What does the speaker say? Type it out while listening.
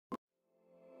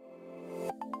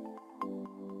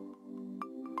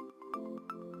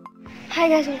Hi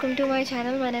guys, welcome to my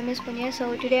channel. My name is Punya.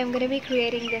 So today I'm going to be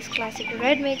creating this classic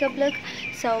red makeup look.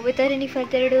 So without any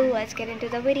further ado, let's get into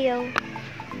the video.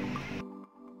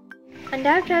 And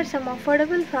I've tried some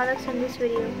affordable products in this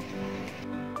video.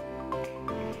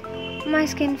 My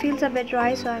skin feels a bit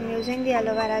dry, so I'm using the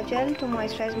aloe vera gel to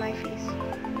moisturize my face.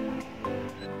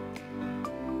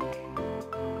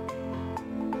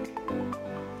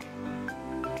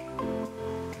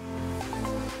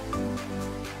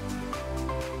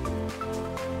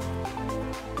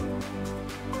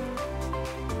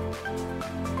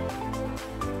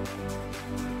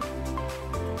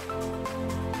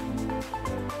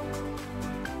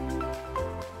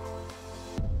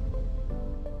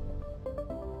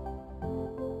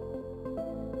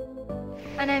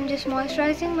 And I'm just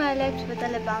moisturizing my lips with a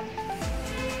lip balm.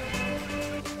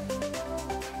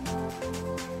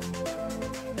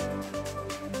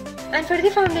 And for the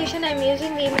foundation, I'm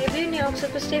using the Maybelline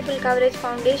Xoxo Stay Full Coverage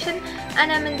Foundation,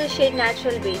 and I'm in the shade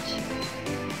Natural Beige.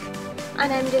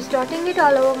 And I'm just dotting it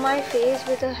all over my face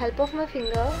with the help of my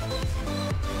finger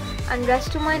and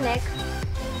rest to my neck,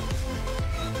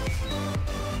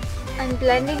 and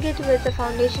blending it with the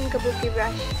foundation kabuki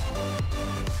brush.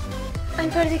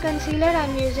 And for the concealer,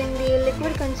 I'm using the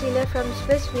liquid concealer from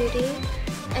Swiss Beauty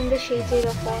in the shade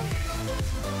 04.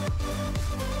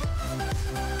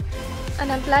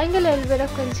 And I'm applying a little bit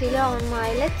of concealer on my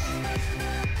eyelids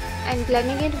and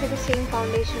blending it with the same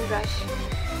foundation brush.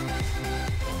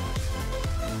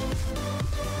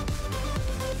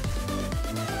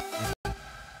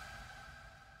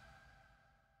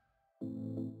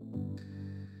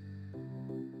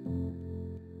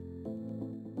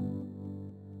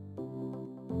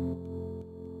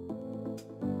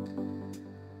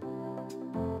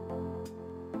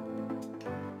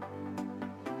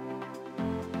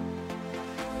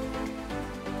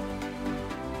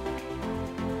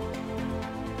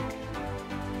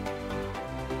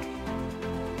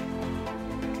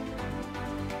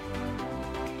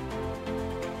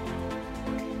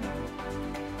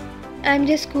 I'm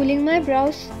just cooling my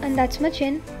brows, and that's my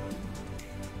chin.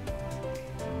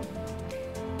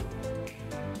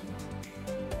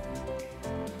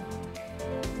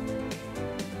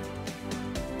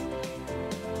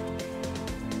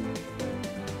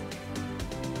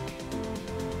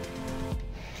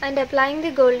 And applying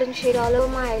the golden shade all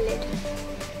over my eyelid.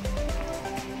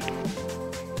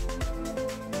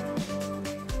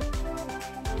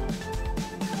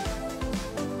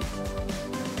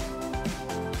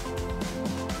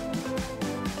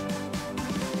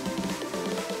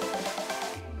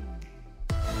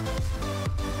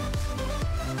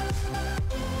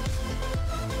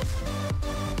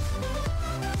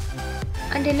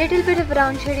 And a little bit of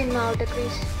brown shade in my outer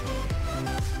crease.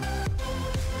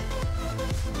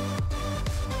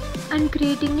 And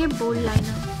creating a bold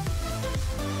liner.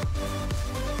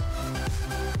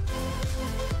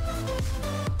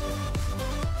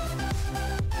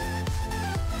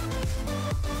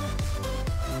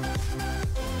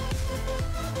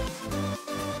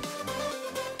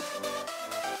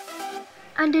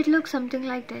 And it looks something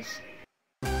like this.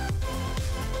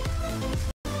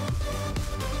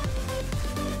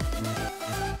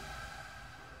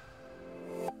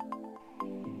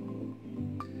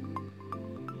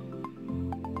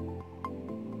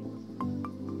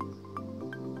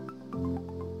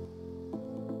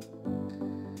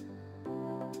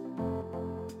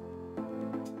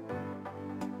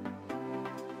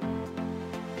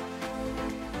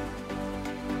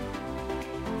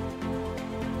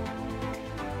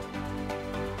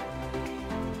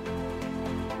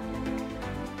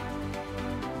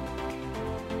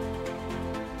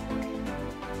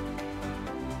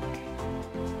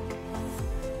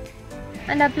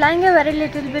 And applying a very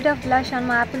little bit of blush on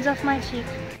my apples of my cheek.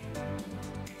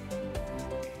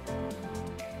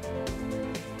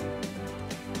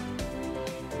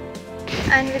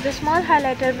 And with a small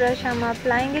highlighter brush, I'm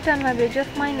applying it on my bridge of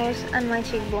my nose and my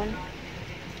cheekbone.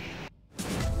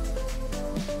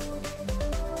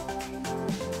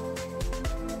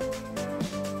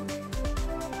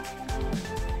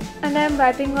 And I'm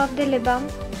wiping off the lip balm.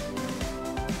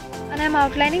 And I'm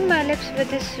outlining my lips with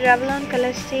this Revlon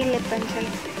Color Stay lip pencil.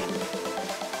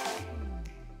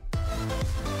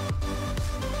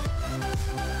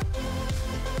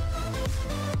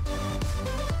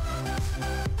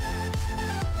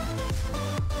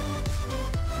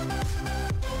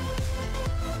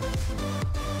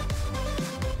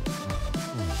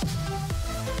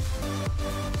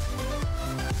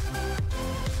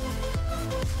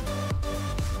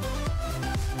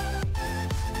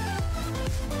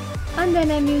 And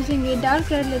then I'm using a dark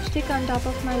red lipstick on top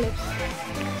of my lips.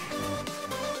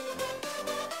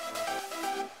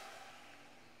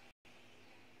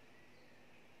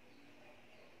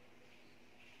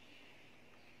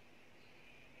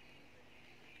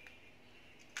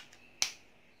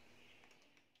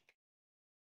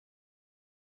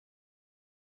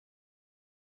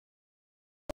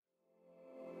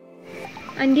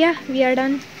 And yeah, we are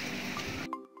done.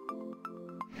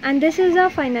 And this is our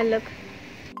final look.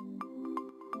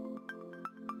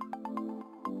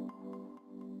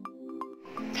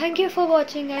 Thank you for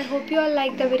watching. I hope you all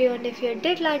liked the video, and if you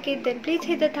did like it, then please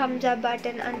hit the thumbs up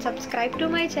button and subscribe to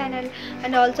my channel,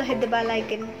 and also hit the bell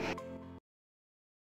icon.